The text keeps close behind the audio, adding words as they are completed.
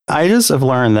I just have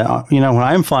learned that, when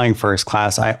I'm flying first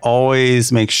class, I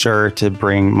always make sure to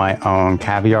bring my own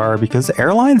caviar because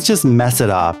airlines just mess it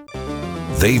up.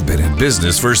 They've been in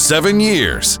business for 7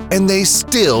 years, and they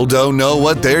still don't know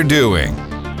what they're doing.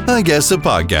 I guess a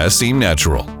podcast seemed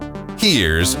natural.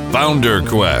 Here's Founder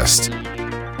Quest.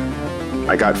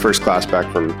 I got first class back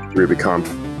from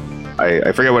RubyConf.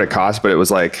 I forget what it cost, but it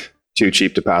was like too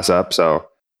cheap to pass up, so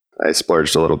I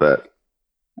splurged a little bit.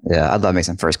 Yeah, I'd love me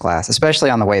some first class, especially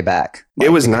on the way back. It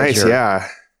was nice, yeah.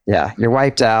 Yeah, you're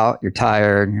wiped out, you're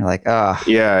tired, and you're like, oh.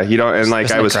 Yeah, you don't, and like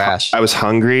I was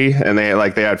hungry, and they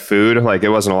had food. Like it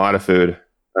wasn't a lot of food,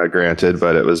 granted,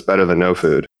 but it was better than no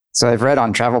food. So I've read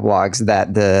on travel blogs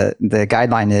that the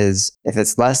guideline is if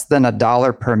it's less than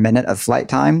 $1 per minute of flight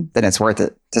time, then it's worth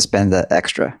it to spend the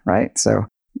extra, right? So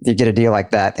if you get a deal like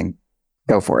that, then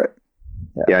go for it.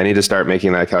 Yeah, I need to start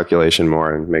making that calculation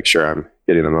more and make sure I'm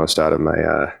getting the most out of my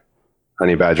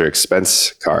Honey Badger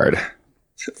expense card.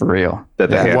 For real. That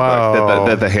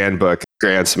the handbook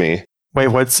grants me. Wait,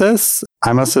 what's this?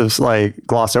 I must have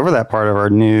glossed over that part of our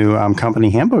new company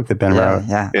handbook that Ben wrote.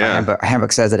 Yeah. Our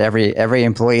handbook says that every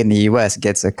employee in the U.S.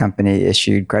 gets a company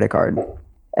issued credit card,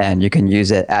 and you can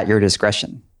use it at your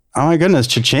discretion. Oh my goodness,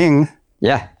 cha-ching.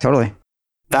 Yeah, totally.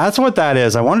 That's what that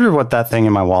is. I wondered what that thing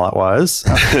in my wallet was.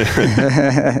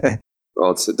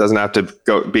 Well, it doesn't have to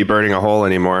be burning a hole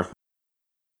anymore.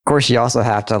 Of course, you also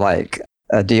have to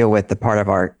deal with the part of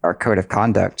our code of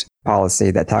conduct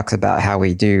policy that talks about how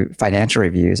we do financial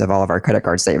reviews of all of our credit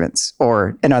card statements.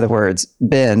 Or in other words,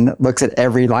 Ben looks at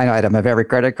every line item of every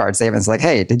credit card statement. It's like,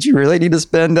 hey, did you really need to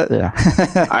spend it? Yeah.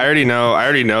 I already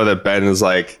know that Ben is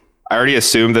I already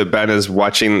assume that Ben is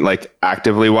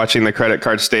actively watching the credit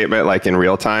card statement in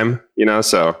real time,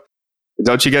 so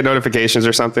don't you get notifications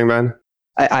or something, Ben?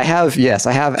 I have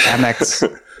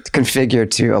Amex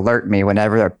configured to alert me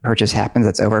whenever a purchase happens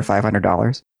that's over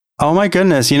 $500. Oh my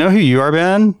goodness. You know who you are,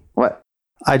 Ben? What?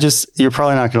 You're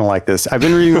probably not going to like this. I've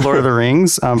been reading Lord of the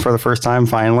Rings for the first time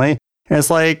finally. And it's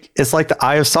like the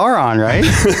Eye of Sauron, right?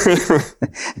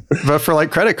 But for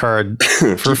credit card,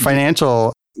 for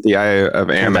financial the Eye of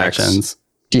Amex.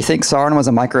 Do you think Sauron was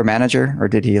a micromanager, or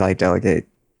did he delegate?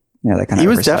 That kind of He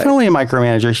was oversight? Definitely a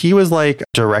micromanager. He was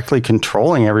directly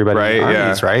controlling everybody in the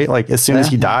armies, right? As soon as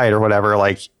he died or whatever,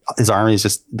 his armies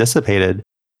just dissipated.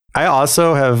 I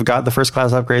also have got the first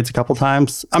class upgrades a couple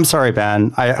times. I'm sorry,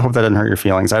 Ben. I hope that didn't hurt your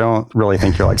feelings. I don't really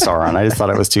think you're like Sauron. I just thought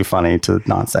it was too funny to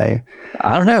not say.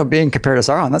 I don't know. Being compared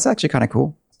to Sauron, that's actually kind of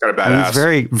cool. Got a badass. He's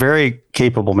very, very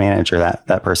capable manager,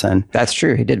 that person. That's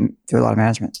true. He did do a lot of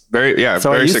management.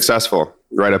 Very successful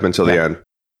right up until the end.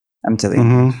 Until the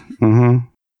end. Mm-hmm.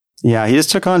 Yeah, he just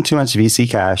took on too much VC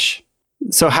cash.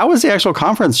 So how was the actual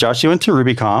conference, Josh? You went to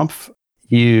RubyConf.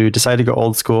 You decided to go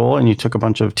old school and you took a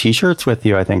bunch of t-shirts with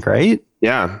you, I think, right?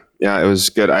 Yeah, it was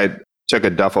good. I took a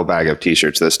duffel bag of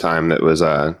t-shirts this time. That was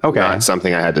not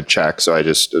something I had to check. So it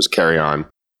was carry on.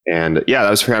 And yeah, that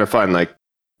was kind of fun.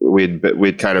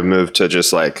 We'd kind of moved to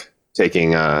just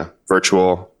taking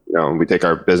virtual, we take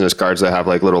our business cards that have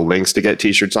little links to get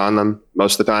t-shirts on them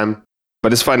most of the time.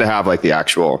 But it's fun to have the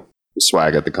actual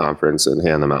swag at the conference and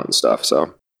hand them out and stuff.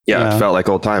 So yeah, it felt like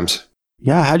old times.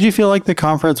 Yeah. How did you feel like the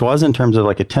conference was in terms of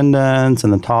attendance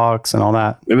and the talks and all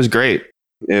that? It was great.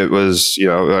 It was,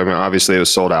 obviously it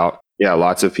was sold out. Yeah.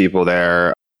 Lots of people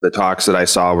there. The talks that I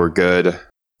saw were good.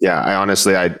 Yeah.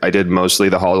 I did mostly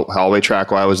the hallway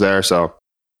track while I was there. So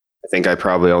I think I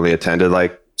probably only attended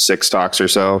 6 talks or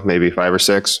so, maybe 5 or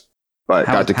 6, but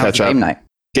got to catch up. Game night?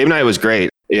 Game night was great.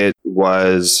 It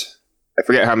was, I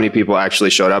forget how many people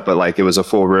actually showed up, but it was a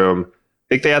full room.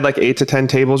 I think they had 8 to 10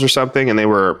 tables or something, and they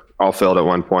were all filled at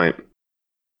one point.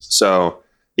 So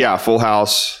yeah, full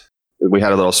house. We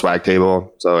had a little swag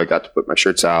table, so I got to put my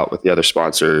shirts out with the other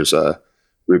sponsors.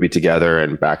 Ruby Together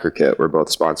and BackerKit were both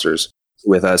sponsors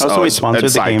with us. So we sponsored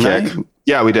the game night?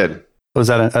 Yeah, we did. Was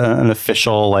that an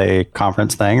official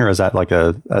conference thing, or is that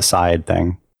a side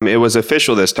thing? It was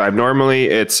official this time.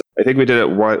 Normally, I think we did it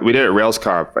at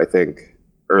RailsConf, I think,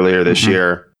 earlier this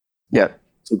year. Yeah.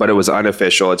 But it was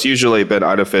unofficial. It's usually been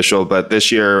unofficial, but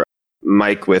this year,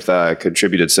 Mike with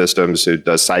Contributed Systems, who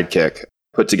does Sidekick,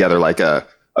 put together a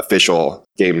official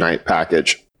game night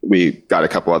package. We got a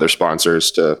couple other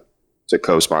sponsors to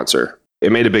co-sponsor.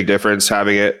 It made a big difference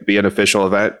having it be an official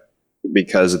event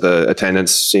because the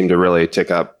attendance seemed to really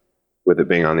tick up with it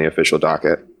being on the official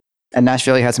docket. And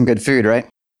Nashville, you had some good food, right?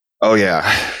 Oh yeah.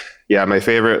 Yeah, my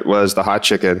favorite was the hot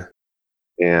chicken,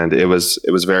 and it was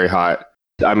very hot.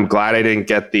 I'm glad I didn't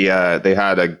get they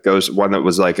had one that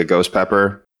was a ghost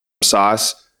pepper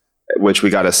sauce, which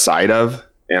we got a side of,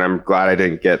 And I'm glad I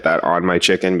didn't get that on my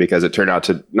chicken because it turned out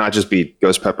to not just be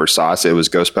ghost pepper sauce, it was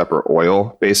ghost pepper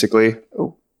oil, basically.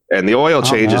 Ooh. And the oil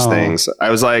changes things.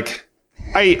 I was like,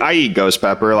 I eat ghost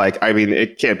pepper. Like, I mean,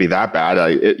 it can't be that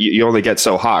bad. You only get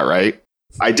so hot, right?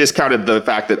 I discounted the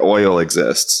fact that oil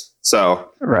exists. So,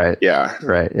 right. Yeah.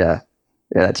 Right. Yeah.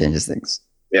 Yeah. That changes things.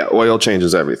 Yeah. Oil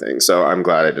changes everything. So I'm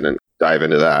glad I didn't dive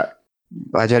into that.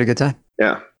 Glad you had a good time.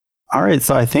 Yeah. All right.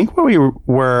 So I think what we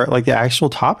were like the actual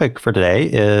topic for today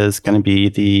is going to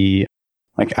be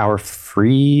our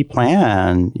free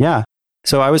plan. Yeah.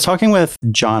 So I was talking with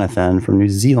Jonathan from New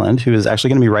Zealand, who is actually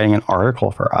going to be writing an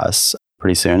article for us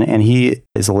pretty soon. And he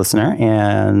is a listener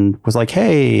and was like,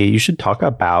 hey, you should talk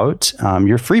about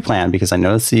your free plan because I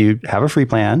noticed you have a free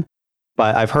plan.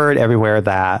 But I've heard everywhere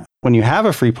that when you have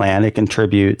a free plan, it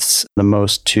contributes the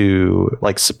most to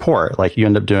like support. Like you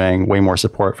end up doing way more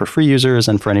support for free users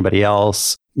and for anybody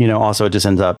else. You know, also it just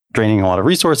ends up draining a lot of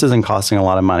resources and costing a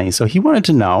lot of money. So he wanted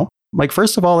to know, like,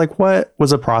 first of all, like what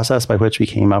was the process by which we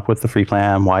came up with the free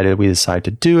plan? Why did we decide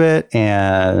to do it?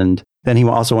 And then he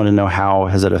also wanted to know how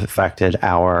has it affected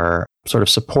our sort of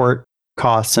support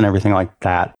costs and everything like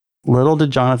that. Little did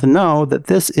Jonathan know that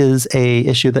this is a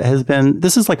issue that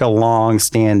this is like a long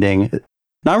standing,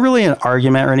 not really an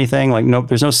argument or anything. Like, nope,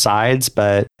 there's no sides,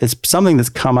 but it's something that's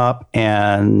come up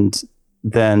and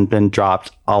then been dropped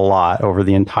a lot over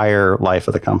the entire life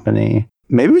of the company.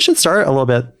 Maybe we should start a little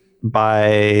bit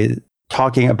by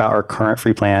talking about our current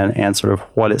free plan and sort of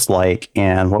what it's like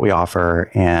and what we offer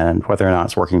and whether or not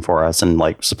it's working for us and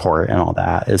like support and all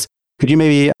that. Could you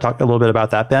maybe talk a little bit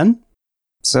about that, Ben?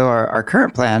 So our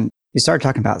current plan, you started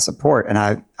talking about support, and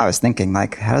I was thinking,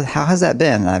 like, how has that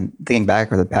been? And I'm thinking back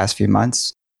over the past few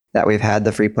months that we've had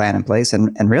the free plan in place.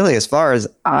 And really, as far as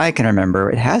I can remember,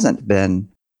 it hasn't been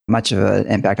much of an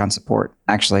impact on support,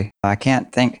 actually. I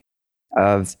can't think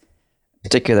of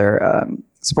particular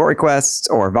support requests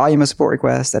or volume of support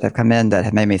requests that have come in that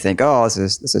have made me think, oh, this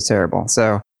is terrible.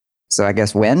 So I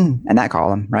guess win in that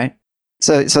column, right?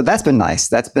 So that's been nice.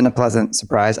 That's been a pleasant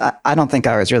surprise. I don't think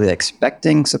I was really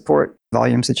expecting support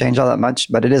volumes to change all that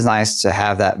much, but it is nice to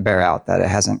have that bear out that it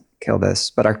hasn't killed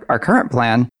us. But our current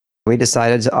plan, we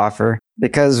decided to offer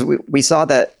because we saw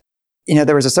that, you know,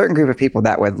 there was a certain group of people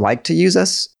that would like to use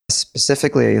us,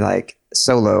 specifically like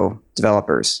solo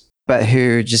developers, but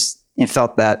who just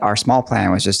felt that our small plan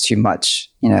was just too much.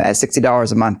 You know, at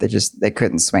 $60 a month, they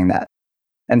couldn't swing that.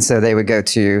 And so they would go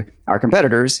to our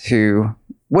competitors who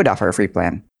would offer a free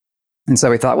plan. And so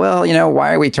we thought, well, you know,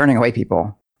 why are we turning away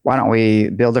people? Why don't we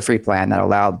build a free plan that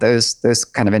allowed those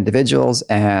kind of individuals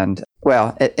and,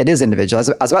 well, it is individual.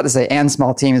 I was about to say and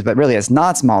small teams, but really it's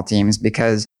not small teams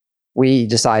because we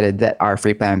decided that our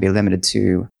free plan would be limited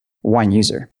to one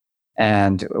user.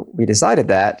 And we decided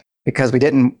that because we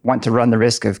didn't want to run the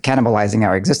risk of cannibalizing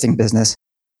our existing business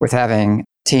with having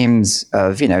teams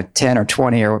of, 10 or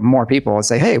 20 or more people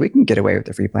say, hey, we can get away with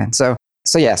the free plan. So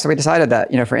we decided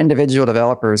that, for individual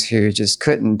developers who just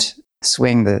couldn't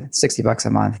swing the $60 a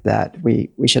month, that we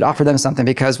should offer them something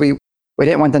because we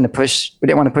didn't want to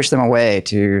push them away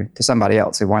to somebody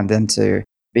else. We wanted them to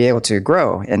be able to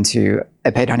grow into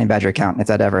a paid Honey Badger account if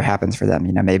that ever happens for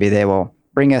them. Maybe they will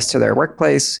bring us to their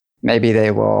workplace. Maybe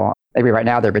right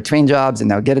now they're between jobs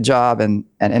and they'll get a job and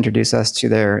introduce us to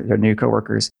their new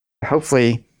coworkers.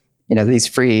 Hopefully, these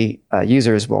free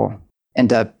users will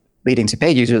end up leading to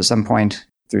paid users at some point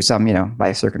through some,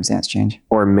 life circumstance change.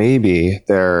 Or maybe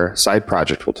their side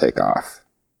project will take off.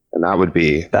 And that would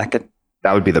be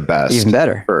the best. Even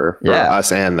better. For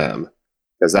us and them.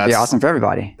 Because that'd be awesome for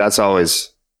everybody. That's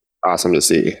always awesome to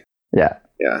see. Yeah.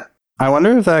 Yeah. I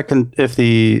wonder if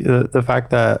the fact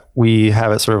that we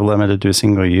have it sort of limited to a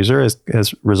single user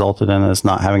has resulted in us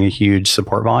not having a huge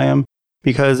support volume.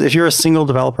 Because if you're a single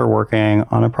developer working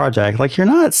on a project, like you're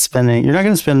not going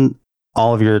to spend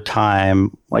all of your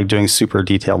time like doing super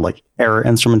detailed like error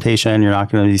instrumentation. You're not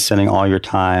going to be spending all your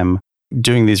time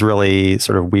doing these really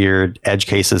sort of weird edge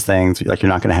cases things. Like you're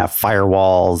not going to have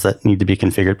firewalls that need to be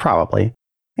configured probably.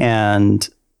 And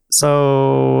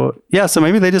so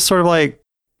maybe they just sort of like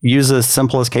use the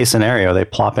simplest case scenario. They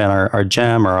plop in our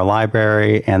gem or our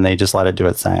library and they just let it do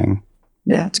its thing.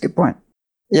 Yeah, that's a good point.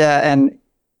 Yeah, and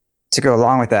to go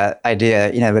along with that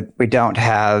idea, we don't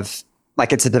have,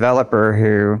 like, it's a developer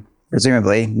who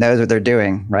presumably knows what they're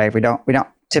doing, right? We don't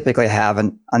typically have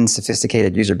an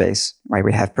unsophisticated user base, right?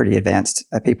 We have pretty advanced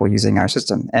people using our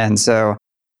system. And so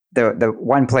the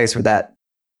one place where that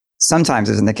sometimes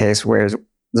isn't the case, where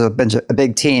there's a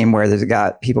big team where there's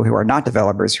got people who are not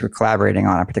developers who are collaborating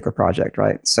on a particular project,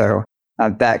 right? So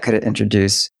that could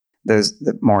introduce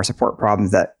the more support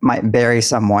problems that might bury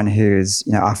someone who's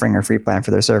offering a free plan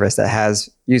for their service that has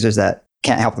users that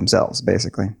can't help themselves,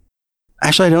 basically.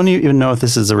 Actually, I don't even know if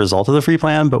this is a result of the free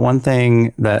plan, but one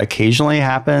thing that occasionally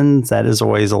happens that is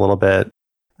always a little bit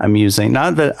amusing.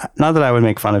 Not that I would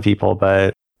make fun of people,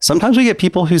 but sometimes we get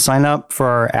people who sign up for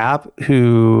our app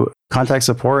who contact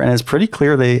support, and it's pretty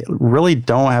clear they really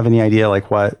don't have any idea like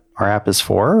what our app is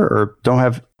for, or don't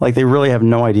have like they really have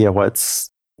no idea what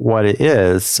it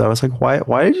is. So it's like,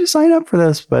 why did you sign up for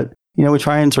this? But you know, we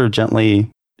try and sort of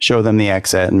gently show them the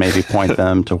exit and maybe point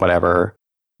them to whatever.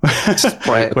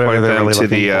 Point them really to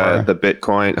the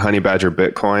Bitcoin, Honey Badger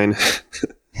Bitcoin,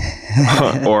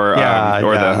 or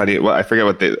the honey. Well, I forget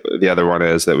what the other one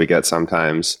is that we get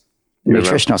sometimes.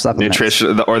 Nutritional supplements.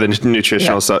 The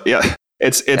nutritional stuff. Yeah,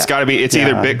 it's got to be. It's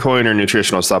either Bitcoin or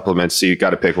nutritional supplements. So you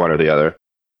got to pick one or the other.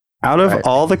 Out of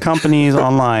all the companies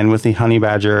online with the Honey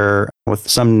Badger, with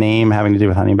some name having to do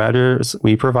with Honey Badgers,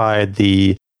 we provide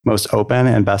the most open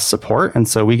and best support, and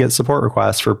so we get support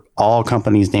requests for all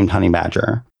companies named Honey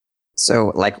Badger.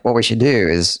 So like what we should do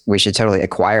is we should totally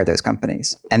acquire those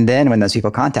companies. And then when those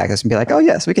people contact us and be like, oh,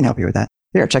 yes, we can help you with that.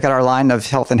 Here, check out our line of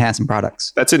health enhancing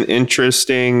products. That's an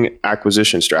interesting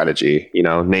acquisition strategy,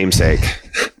 namesake.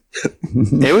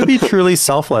 It would be truly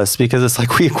selfless because it's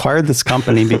like we acquired this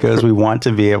company because we want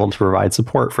to be able to provide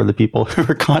support for the people who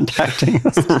are contacting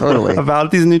us about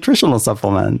these nutritional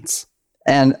supplements.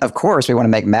 And of course, we want to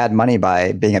make mad money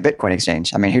by being a Bitcoin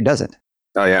exchange. I mean, who doesn't?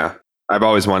 Oh, yeah. I've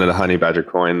always wanted a Honey Badger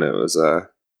coin that was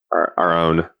our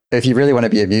own. If you really want to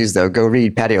be amused, though, go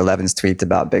read Patty O'Levin's tweets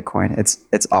about Bitcoin.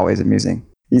 It's always amusing.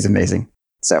 He's amazing.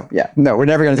 So, yeah, no, we're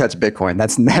never going to touch Bitcoin.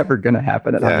 That's never going to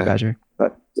happen at Honey Badger.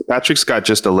 But Patrick's got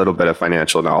just a little bit of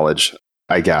financial knowledge,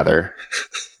 I gather.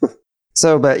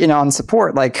 So, but, on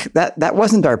support, like that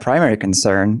wasn't our primary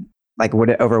concern. Like, would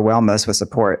it overwhelm us with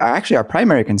support? Actually, our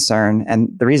primary concern, and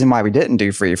the reason why we didn't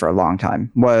do free for a long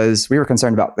time, was we were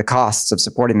concerned about the costs of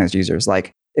supporting those users.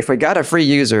 Like, if we got a free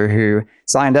user who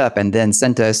signed up and then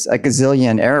sent us a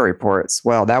gazillion error reports,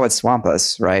 well, that would swamp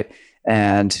us, right?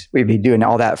 And we'd be doing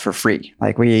all that for free.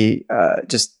 Like we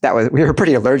were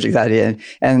pretty allergic to that idea.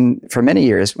 And for many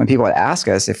years, when people would ask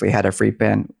us if we had a free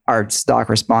plan, our stock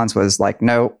response was like,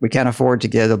 no, we can't afford to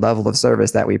give the level of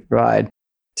service that we provide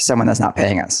to someone that's not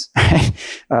paying us.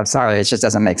 Sorry, it just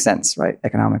doesn't make sense, right?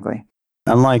 Economically.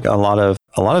 Unlike a lot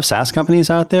of SaaS companies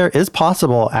out there, it's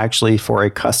possible actually for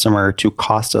a customer to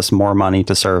cost us more money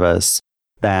to service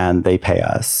than they pay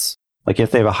us. Like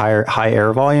if they have a high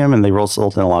error volume and they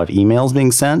result in a lot of emails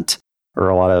being sent or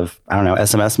a lot of,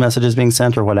 SMS messages being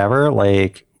sent or whatever,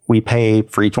 like we pay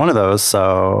for each one of those.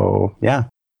 So yeah.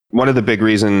 One of the big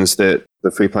reasons that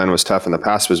the free plan was tough in the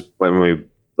past was when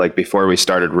before we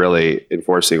started really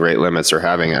enforcing rate limits or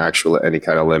having any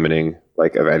kind of limiting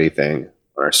of anything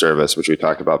on our service, which we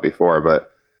talked about before.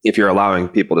 But if you're allowing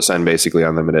people to send basically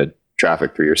unlimited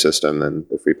traffic through your system, then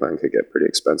the free plan could get pretty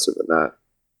expensive in that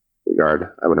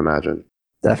regard, I would imagine.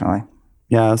 Definitely.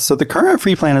 Yeah. So the current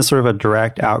free plan is sort of a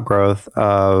direct outgrowth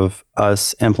of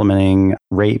us implementing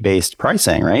rate-based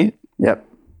pricing, right? Yep.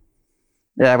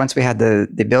 Yeah. Once we had the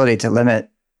ability to limit,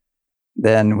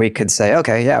 then we could say,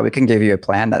 okay, yeah, we can give you a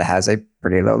plan that has a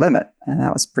pretty low limit. And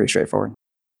that was pretty straightforward.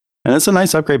 And it's a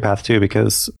nice upgrade path too,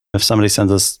 because if somebody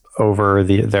sends us over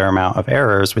their amount of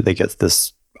errors, they get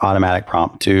this automatic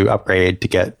prompt to upgrade to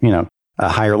get, a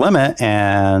higher limit.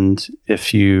 And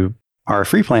if you are a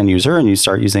free plan user and you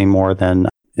start using more than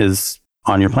is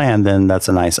on your plan, then that's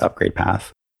a nice upgrade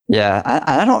path. Yeah,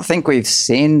 I don't think we've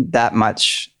seen that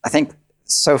much. I think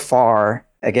so far,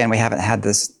 again, we haven't had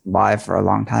this live for a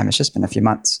long time. It's just been a few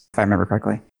months, if I remember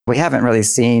correctly. We haven't really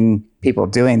seen people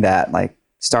doing that, like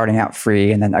starting out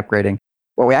free and then upgrading.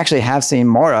 What we actually have seen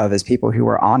more of is people who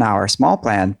were on our small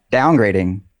plan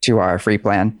downgrading to our free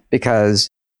plan because,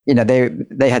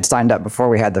 they had signed up before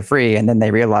we had the free, and then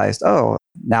they realized, oh,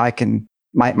 now I can,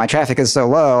 my traffic is so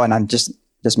low and I'm just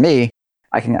me.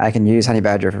 I can use Honey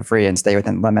Badger for free and stay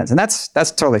within limits. And that's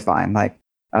totally fine. Like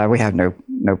we have no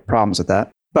problems with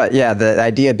that. But yeah, the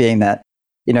idea being that,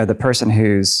 the person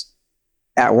who's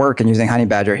at work and using Honey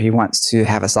Badger, he wants to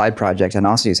have a side project and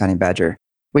also use Honey Badger.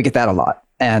 We get that a lot.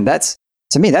 And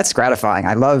to me, that's gratifying.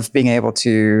 I love being able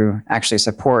to actually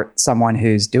support someone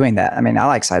who's doing that. I mean, I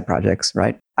like side projects,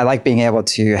 right? I like being able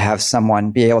to have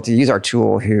someone be able to use our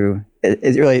tool who it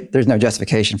really, there's no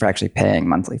justification for actually paying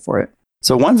monthly for it.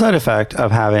 So one side effect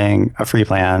of having a free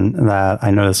plan that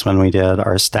I noticed when we did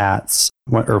our stats,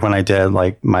 or when I did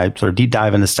my sort of deep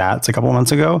dive into stats a couple of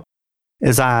months ago,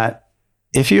 is that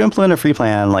if you implement a free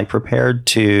plan, prepared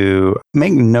to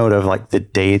make note of the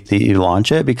date that you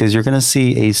launch it, because you're going to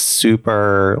see a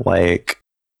super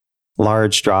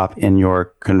large drop in your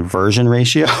conversion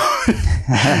ratio.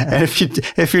 And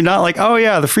if you're not like, oh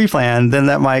yeah, the free plan, then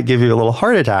that might give you a little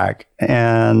heart attack.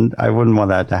 And I wouldn't want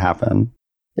that to happen.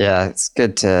 Yeah, it's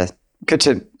good to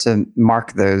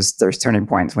mark those turning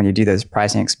points when you do those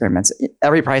pricing experiments.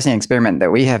 Every pricing experiment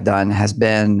that we have done has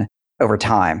been over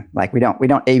time. Like we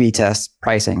don't A/B test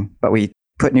pricing, but we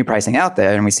put new pricing out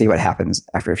there and we see what happens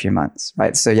after a few months,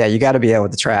 right? So yeah, you got to be able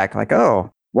to track like,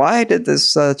 oh, why did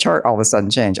this chart all of a sudden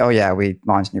change? Oh yeah, we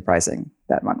launched new pricing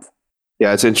that month.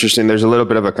 Yeah, it's interesting. There's a little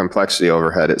bit of a complexity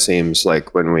overhead, it seems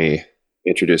like, when we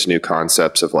introduce new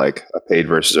concepts of like a paid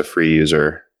versus a free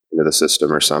user into the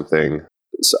system or something.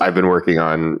 So I've been working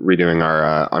on redoing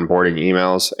our onboarding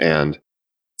emails, and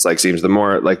it's like seems the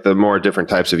more different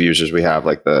types of users we have,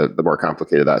 like the more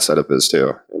complicated that setup is too.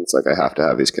 And it's like I have to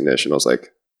have these conditionals.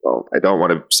 Like, well, I don't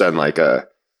want to send like a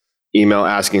email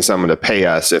asking someone to pay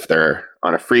us if they're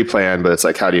on a free plan, but it's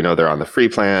like, how do you know they're on the free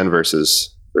plan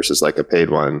versus like a paid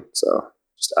one? So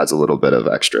just adds a little bit of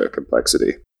extra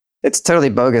complexity. It's totally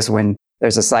bogus when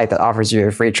there's a site that offers you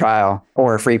a free trial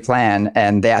or a free plan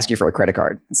and they ask you for a credit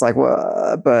card. It's like,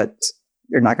 well, but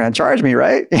you're not going to charge me,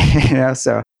 right?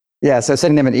 So yeah, so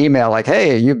sending them an email like,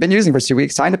 hey, you've been using for 2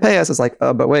 weeks, time to pay us. It's like,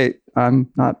 oh, but wait, I'm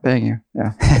not paying you.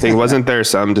 Yeah. I think, wasn't there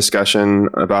some discussion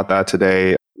about that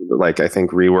today? Like, I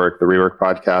think the Rework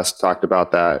podcast talked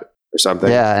about that or something.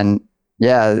 Yeah. And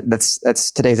yeah,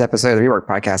 that's today's episode of the Rework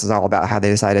podcast is all about how they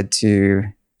decided to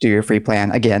do a free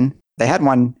plan again. They had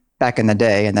one back in the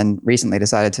day and then recently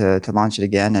decided to launch it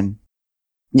again. And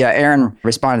yeah, Aaron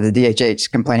responded to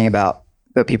DHH complaining about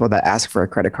the people that ask for a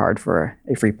credit card for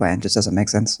a free plan. Just doesn't make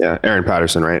sense. Yeah. Aaron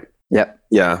Patterson, right? Yep.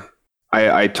 Yeah.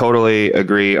 I totally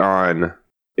agree on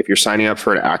if you're signing up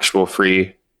for an actual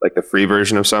free, like the free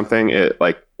version of something, it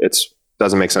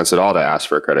doesn't make sense at all to ask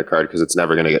for a credit card because it's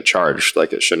never going to get charged.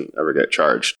 Like it shouldn't ever get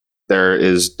charged. There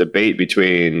is debate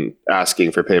between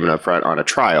asking for payment up front on a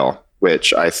trial,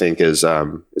 which I think is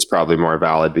probably more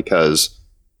valid because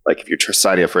like if you're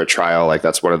signing up for a trial, like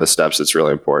that's one of the steps that's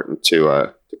really important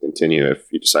to continue if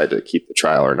you decide to keep the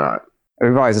trial or not.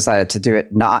 We've always decided to do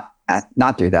it, not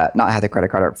do that, not have the credit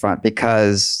card up front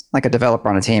because like a developer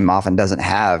on a team often doesn't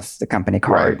have the company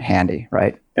card handy,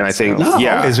 right? And I think,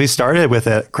 because we started with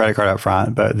a credit card up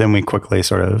front, but then we quickly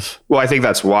sort of... Well, I think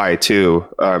that's why too,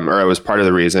 or it was part of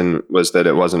the reason was that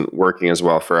it wasn't working as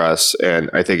well for us. And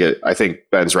I think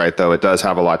Ben's right though. It does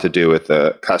have a lot to do with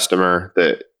the customer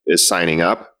that is signing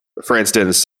up. For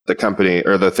instance, the company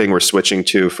or the thing we're switching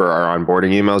to for our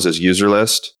onboarding emails is user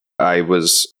list. I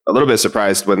was a little bit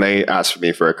surprised when they asked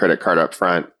me for a credit card up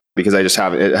front because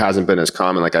it hasn't been as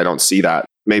common. Like I don't see that.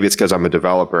 Maybe it's because I'm a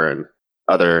developer and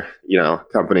other,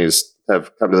 companies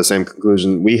have come to the same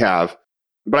conclusion we have.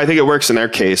 But I think it works in their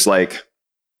case. Like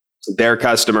their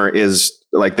customer is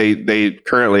like, they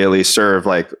currently at least serve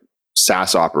like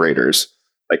SaaS operators,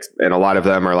 like, and a lot of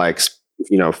them are like,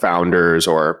 founders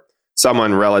or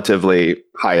someone relatively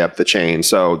high up the chain.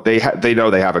 So they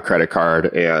know they have a credit card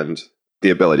and the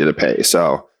ability to pay.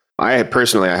 So I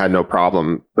had no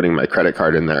problem putting my credit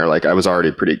card in there. Like I was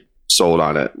already pretty sold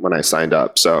on it when I signed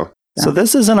up. So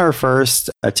this isn't our first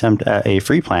attempt at a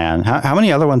free plan. How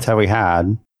many other ones have we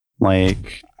had?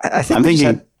 Like, I think I'm thinking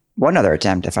had one other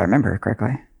attempt, if I remember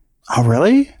correctly. Oh,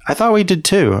 really? I thought we did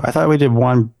two. I thought we did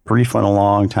one brief one a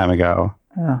long time ago.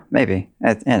 Maybe.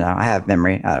 I have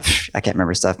memory. I can't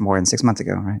remember stuff more than 6 months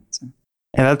ago, right? So.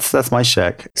 Yeah, that's my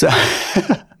shtick. So,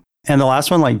 and the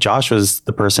last one, like Josh was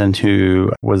the person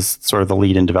who was sort of the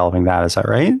lead in developing that. Is that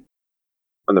right?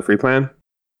 On the free plan?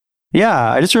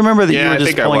 Yeah, I just remember that you were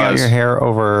just pulling out your hair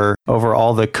over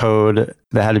all the code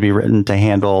that had to be written to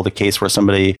handle the case where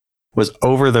somebody was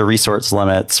over the resource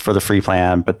limits for the free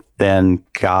plan, but then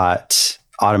got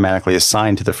automatically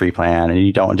assigned to the free plan, and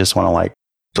you don't just want to like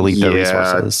delete their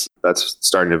resources. That's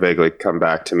starting to vaguely come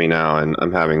back to me now, and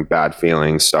I'm having bad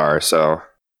feelings, Star. So,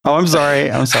 I'm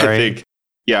sorry. I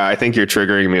think you're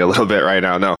triggering me a little bit right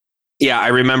now. No, yeah, I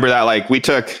remember that. Like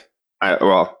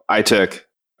I took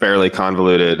fairly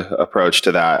convoluted approach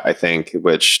to that, I think,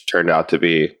 which turned out to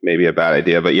be maybe a bad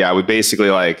idea. But yeah, we basically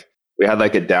we had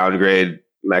like a downgrade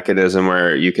mechanism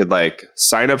where you could like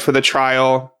sign up for the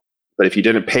trial, but if you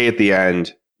didn't pay at the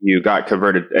end, you got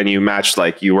converted and you matched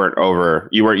like you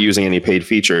weren't using any paid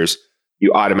features,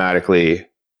 you automatically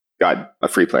got a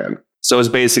free plan. So it's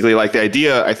basically like I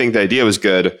think the idea was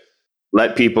good.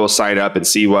 Let people sign up and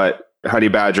see what Honey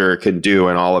Badger can do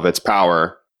in all of its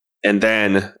power. And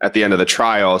then at the end of the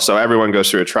trial, so everyone goes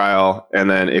through a trial.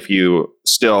 And then if you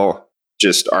still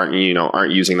just aren't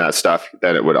using that stuff,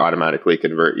 then it would automatically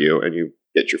convert you and you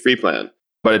get your free plan.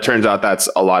 But it turns out that's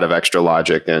a lot of extra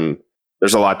logic and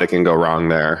there's a lot that can go wrong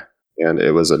there. and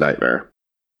it was a nightmare.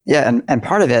 Yeah, and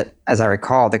part of it, as I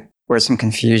recall, there was some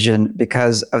confusion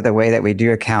because of the way that we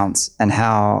do accounts and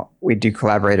how we do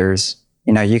collaborators.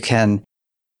 You can,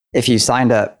 if you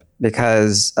signed up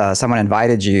because someone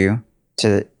invited you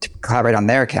to collaborate on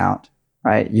their account,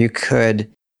 right? You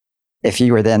could, if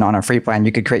you were then on a free plan,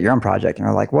 you could create your own project. And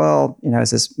you're like, well,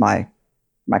 is this my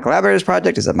collaborator's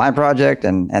project? Is it my project?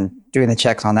 And doing the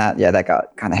checks on that, that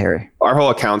got kind of hairy. Our whole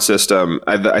account system,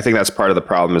 I think that's part of the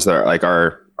problem, is that like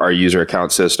our user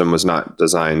account system was not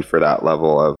designed for that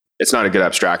level of, it's not a good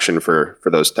abstraction for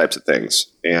those types of things.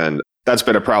 And that's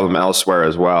been a problem elsewhere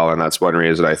as well. And that's one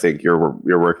reason I think you're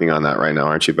working on that right now,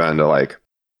 aren't you, Ben, to like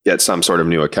get some sort of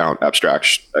new account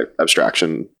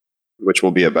abstraction, which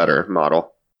will be a better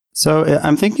model. So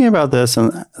I'm thinking about this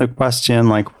and the question,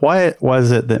 like, what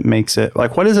was it that makes it,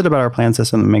 like, what is it about our plan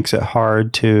system that makes it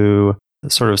hard to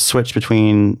sort of switch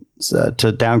between,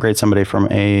 to downgrade somebody from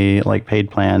a like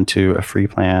paid plan to a free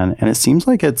plan? And it seems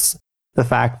like it's the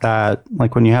fact that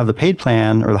like when you have the paid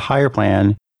plan or the higher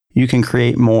plan, you can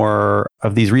create more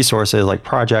of these resources like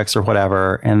projects or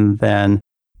whatever. And then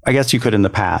I guess you could in the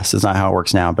past, it's not how it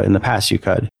works now, but in the past you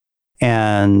could.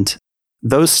 And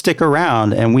those stick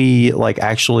around and we like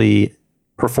actually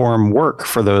perform work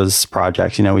for those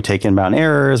projects. We take inbound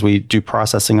errors, we do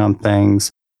processing on things,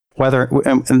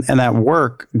 and that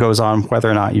work goes on whether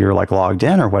or not you're like logged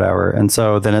in or whatever. And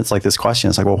so then it's like this question,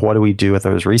 it's like, well, what do we do with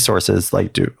those resources?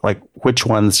 Like which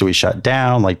ones do we shut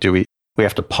down? Like we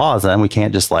have to pause them. We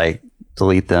can't just like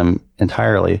delete them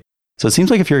entirely. So it seems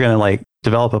like if you're going to like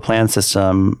develop a plan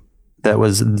system that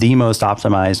was the most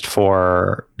optimized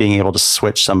for being able to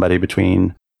switch somebody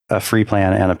between a free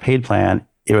plan and a paid plan,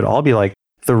 it would all be like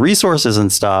the resources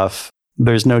and stuff.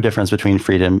 There's no difference between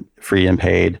free and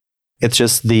paid. It's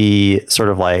just the sort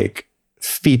of like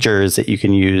features that you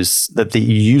can use, that the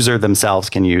user themselves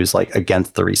can use like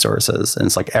against the resources. And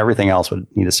it's like everything else would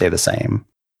need to stay the same.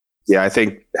 Yeah, I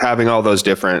think having all those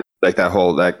different, like that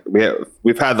whole, like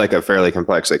we've had like a fairly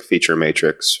complex like feature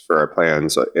matrix for our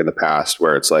plans in the past,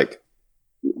 where it's like,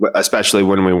 especially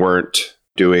when we weren't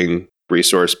doing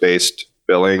resource-based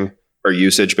billing or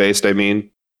usage-based, I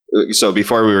mean. So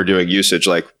before we were doing usage,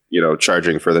 like,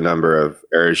 charging for the number of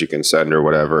errors you can send or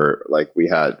whatever, like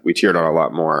we tiered on a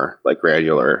lot more like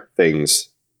granular things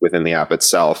within the app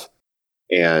itself.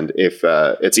 And if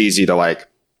it's easy to like,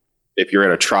 if you're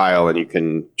in a trial and you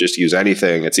can just use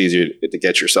anything, it's easier to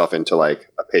get yourself into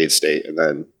like a paid state. And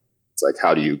then it's like,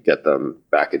 how do you get them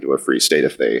back into a free state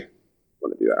if they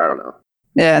want to do that? I don't know.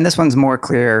 Yeah, and this one's more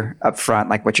clear up front,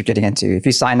 like what you're getting into. If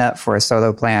you sign up for a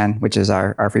solo plan, which is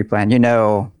our free plan,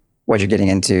 what you're getting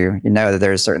into. That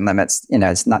there's certain limits.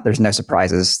 There's no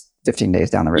surprises 15 days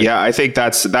down the road. Yeah, I think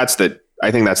that's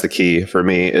the key for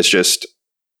me, is just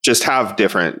have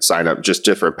different sign up, just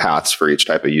different paths for each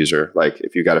type of user. Like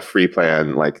if you've got a free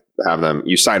plan, like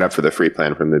you sign up for the free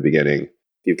plan from the beginning.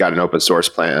 If you've got an open source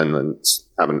plan, and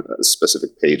having a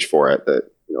specific page for it that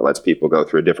lets people go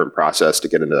through a different process to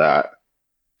get into that.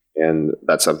 And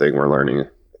that's something we're learning,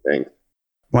 I think.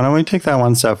 Why don't we take that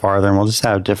one step farther and we'll just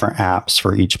have different apps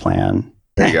for each plan?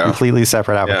 There you go. Completely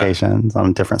separate applications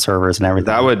on different servers and everything.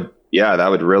 That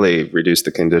would really reduce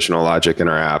the conditional logic in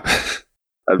our app.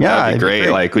 That'd be great.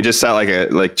 Like we just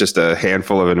set just a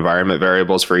handful of environment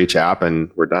variables for each app and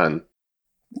we're done.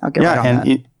 I'll get right on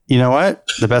that. You know what?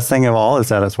 The best thing of all is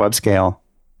that it's web scale.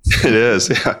 It is.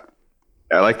 Yeah.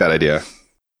 I like that idea.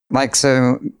 Like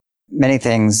so many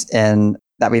things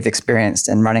that we've experienced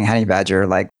in running Honeybadger,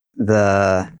 like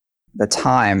the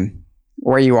time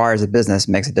where you are as a business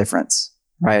makes a difference,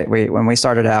 right? When we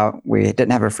started out, we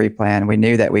didn't have a free plan. We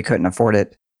knew that we couldn't afford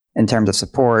it in terms of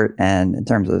support and in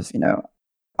terms of,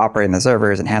 operating the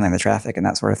servers and handling the traffic and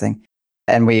that sort of thing.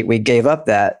 And we gave up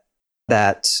that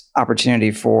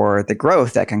opportunity for the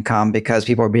growth that can come because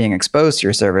people are being exposed to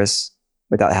your service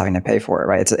without having to pay for it,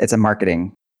 right? It's a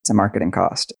marketing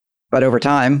cost. But over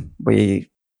time, we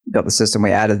built the system,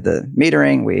 we added the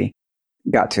metering, we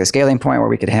got to a scaling point where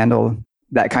we could handle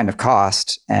that kind of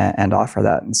cost and offer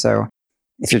that. And so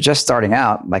if you're just starting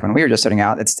out, like when we were just starting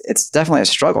out, it's definitely a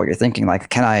struggle. You're thinking like,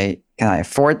 can I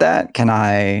afford that? Can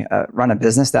I run a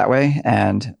business that way?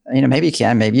 And, maybe you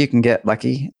can, maybe you can get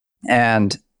lucky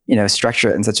and, structure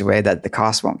it in such a way that the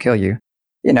cost won't kill you,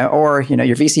 or,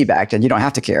 you're VC backed and you don't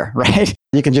have to care, right?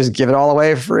 You can just give it all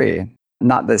away for free.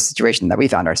 Not the situation that we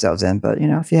found ourselves in, but,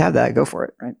 if you have that, go for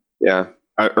it, right? Yeah.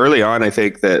 Early on, I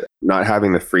think that not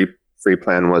having the free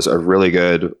plan was a really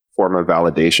good form of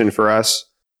validation for us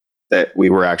that we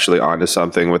were actually onto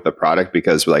something with the product,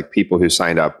 because like people who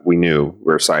signed up, we knew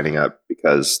were signing up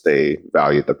because they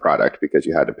valued the product because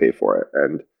you had to pay for it.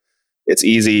 And it's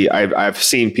easy. I've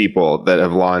seen people that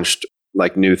have launched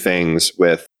like new things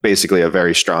with basically a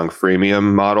very strong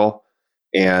freemium model,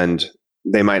 and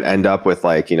they might end up with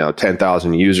like,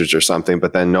 10,000 users or something,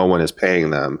 but then no one is paying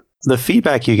them. The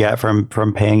feedback you get from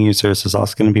paying users is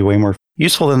also going to be way more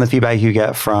useful than the feedback you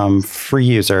get from free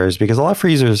users, because a lot of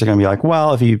free users are going to be like,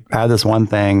 well, if you add this one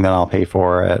thing, then I'll pay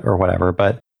for it or whatever.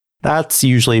 But that's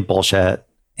usually bullshit.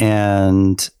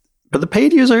 But the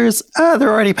paid users,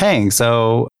 they're already paying.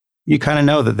 So you kind of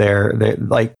know that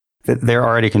they're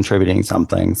already contributing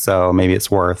something. So maybe it's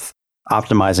worth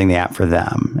optimizing the app for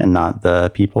them and not the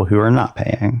people who are not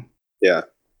paying. Yeah,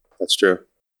 that's true.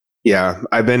 Yeah,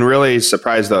 I've been really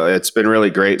surprised though. It's been really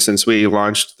great since we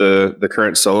launched the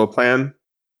current solo plan,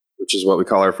 which is what we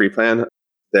call our free plan,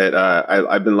 that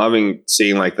I've been loving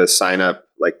seeing like the sign up,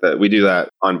 we do that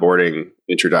onboarding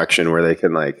introduction where they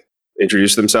can like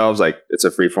introduce themselves. Like it's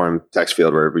a free form text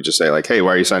field where we just say like, hey,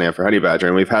 why are you signing up for Honeybadger?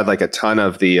 And we've had like a ton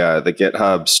of the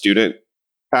GitHub student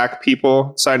pack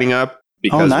people signing up.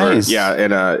 Because nice.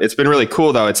 And it's been really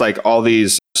cool though. It's like all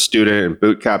these student and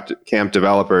boot camp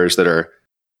developers that are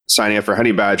signing up for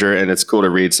Honeybadger, and it's cool to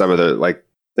read some of the like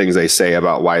things they say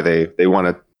about why they want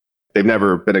to. They've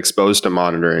never been exposed to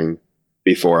monitoring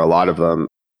before, a lot of them.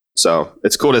 So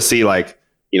it's cool to see like,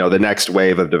 the next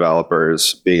wave of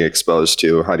developers being exposed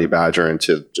to Honeybadger and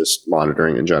to just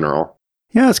monitoring in general.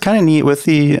 Yeah, it's kind of neat with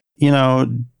the,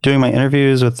 doing my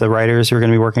interviews with the writers who are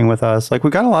going to be working with us. Like we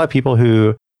got a lot of people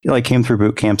who came through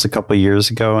boot camps a couple of years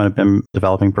ago and have been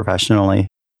developing professionally.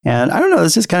 And I don't know,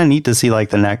 it's just kind of neat to see like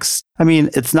the next,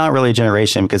 it's not really a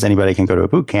generation because anybody can go to a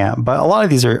boot camp, but a lot of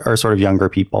these are sort of younger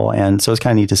people. And so it's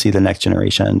kind of neat to see the next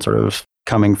generation sort of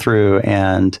coming through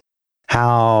and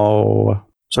how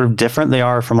sort of different they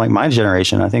are from like my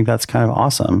generation. I think that's kind of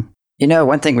awesome.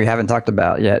 One thing we haven't talked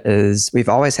about yet is we've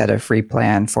always had a free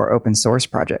plan for open source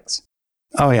projects.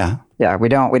 Oh yeah. Yeah, we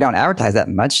don't advertise that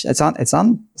much. It's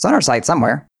on our site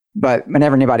somewhere. But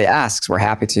whenever anybody asks, we're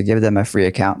happy to give them a free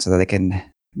account so that they can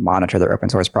monitor their open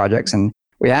source projects. And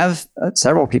we have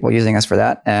several people using us for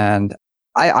that. And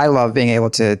I love being able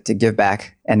to give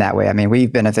back in that way.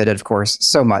 We've benefited, of course,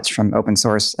 so much from open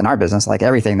source in our business. Like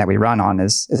everything that we run on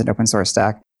is an open source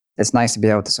stack. It's nice to be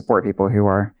able to support people who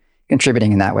are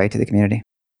contributing in that way to the community.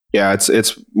 Yeah,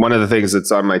 it's one of the things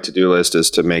that's on my to-do list is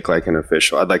to make like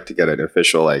I'd like to get an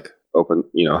official like open,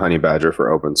 Honeybadger for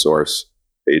open source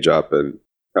page up and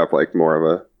have like more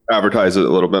of advertise it a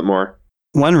little bit more.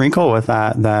 One wrinkle with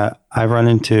that I've run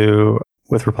into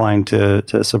with replying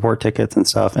to support tickets and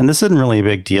stuff, and this isn't really a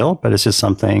big deal, but it's just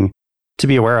something to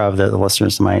be aware of that the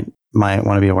listeners might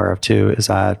want to be aware of too, is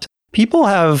that people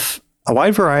have a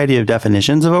wide variety of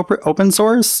definitions of open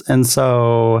source. And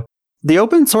so the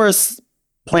open source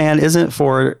plan isn't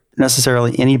for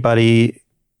necessarily anybody,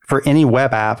 for any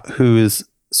web app whose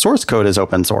source code is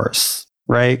open source,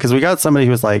 right? Because we got somebody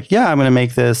who was like, yeah, I'm going to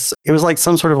make this. It was like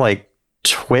some sort of like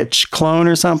Twitch clone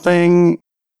or something.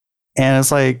 And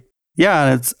it's like, yeah,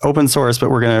 and it's open source, but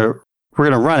we're going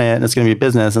to run it and it's going to be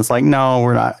business. And it's like, no,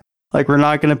 we're not. Like, we're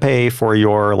not going to pay for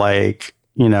your like,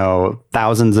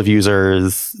 thousands of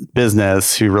users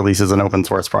business who releases an open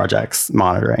source project's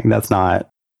monitoring. That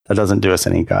doesn't do us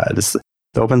any good.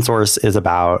 The open source is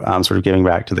about sort of giving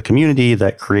back to the community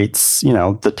that creates,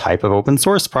 the type of open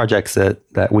source projects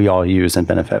that we all use and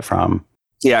benefit from.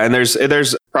 Yeah, and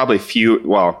there's probably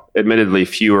admittedly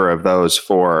fewer of those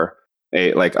for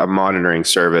a monitoring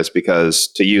service, because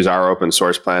to use our open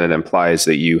source plan, it implies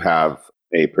that you have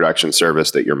a production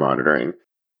service that you're monitoring.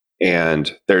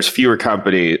 And there's fewer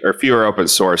open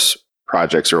source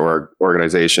projects or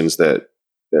organizations that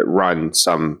run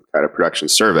some kind of production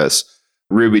service.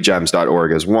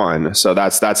 RubyGems.org is one. So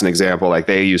that's an example. Like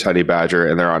they use Honeybadger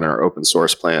and they're on our open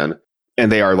source plan.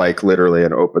 And they are like literally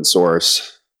an open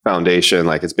source foundation.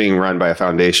 Like it's being run by a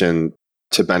foundation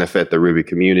to benefit the Ruby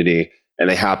community. And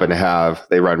they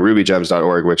run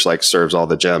RubyGems.org, which like serves all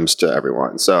the gems to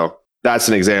everyone. So that's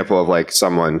an example of like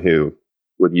someone who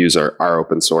would use our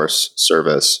open source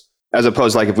service, as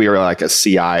opposed to like if we were like a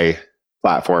CI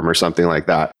platform or something like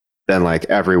that, then like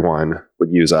everyone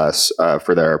would use us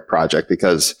for their project,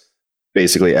 because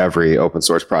basically every open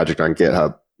source project on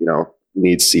GitHub,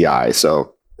 needs CI.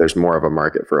 So there's more of a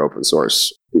market for open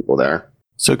source people there.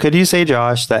 So could you say,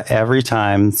 Josh, that every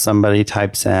time somebody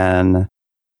types in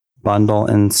bundle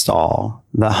install,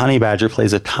 the Honeybadger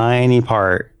plays a tiny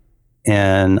part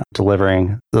in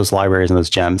delivering those libraries and those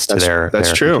gems to their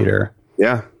computer?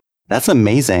 Yeah. That's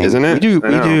amazing. Isn't it?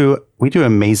 We do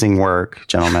amazing work,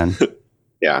 gentlemen.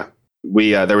 Yeah.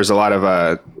 There was a lot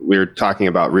of, we were talking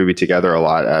about Ruby Together a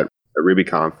lot at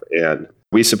RubyConf, and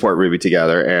we support Ruby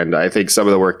Together. And I think some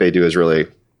of the work they do is really,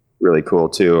 really cool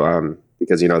too,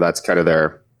 because, that's kind of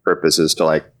their purpose, is to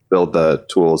like build the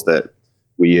tools that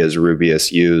we as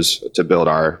Rubyists use to build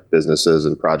our businesses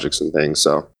and projects and things.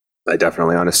 So I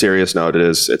definitely, on a serious note,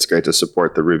 it's great to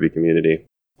support the Ruby community.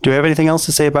 Do we have anything else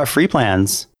to say about free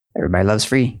plans? Everybody loves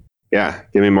free. Yeah,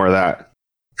 give me more of that.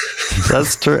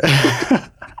 That's true. I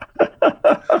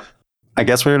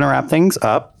guess we're going to wrap things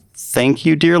up. Thank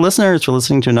you, dear listeners, for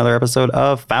listening to another episode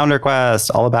of Founder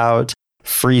Quest, all about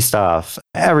free stuff.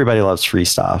 Everybody loves free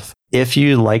stuff. If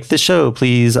you like the show,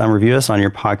 please review us on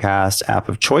your podcast app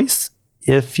of choice.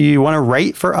 If you want to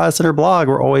write for us at our blog,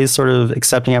 we're always sort of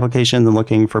accepting applications and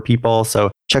looking for people. So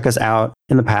check us out.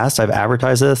 In the past, I've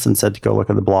advertised this and said to go look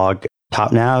at the blog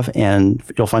Top Nav, and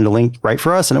you'll find a link right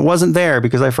for us. And it wasn't there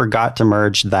because I forgot to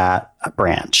merge that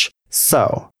branch.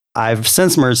 So I've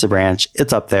since merged the branch.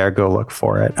 It's up there. Go look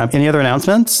for it. Any other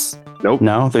announcements? Nope.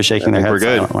 No, they're shaking their heads. We're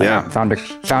good. Silently. Yeah.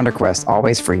 Founder Quest,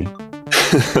 always free.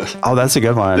 Oh, that's a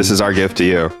good one. This is our gift to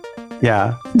you.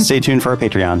 Yeah. Stay tuned for our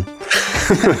Patreon.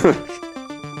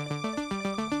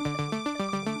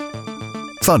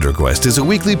 FounderQuest is a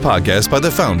weekly podcast by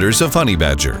the founders of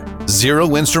Honeybadger.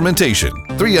 Zero instrumentation,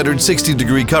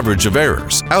 360-degree coverage of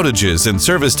errors, outages, and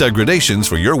service degradations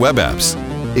for your web apps.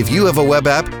 If you have a web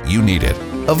app, you need it.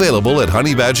 Available at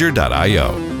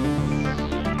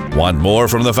honeybadger.io. Want more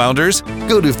from the founders?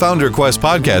 Go to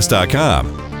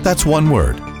founderquestpodcast.com. That's one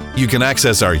word. You can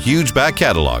access our huge back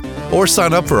catalog or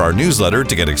sign up for our newsletter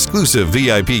to get exclusive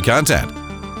VIP content.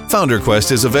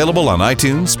 FounderQuest is available on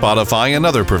iTunes, Spotify, and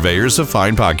other purveyors of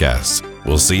fine podcasts.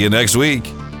 We'll see you next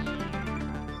week.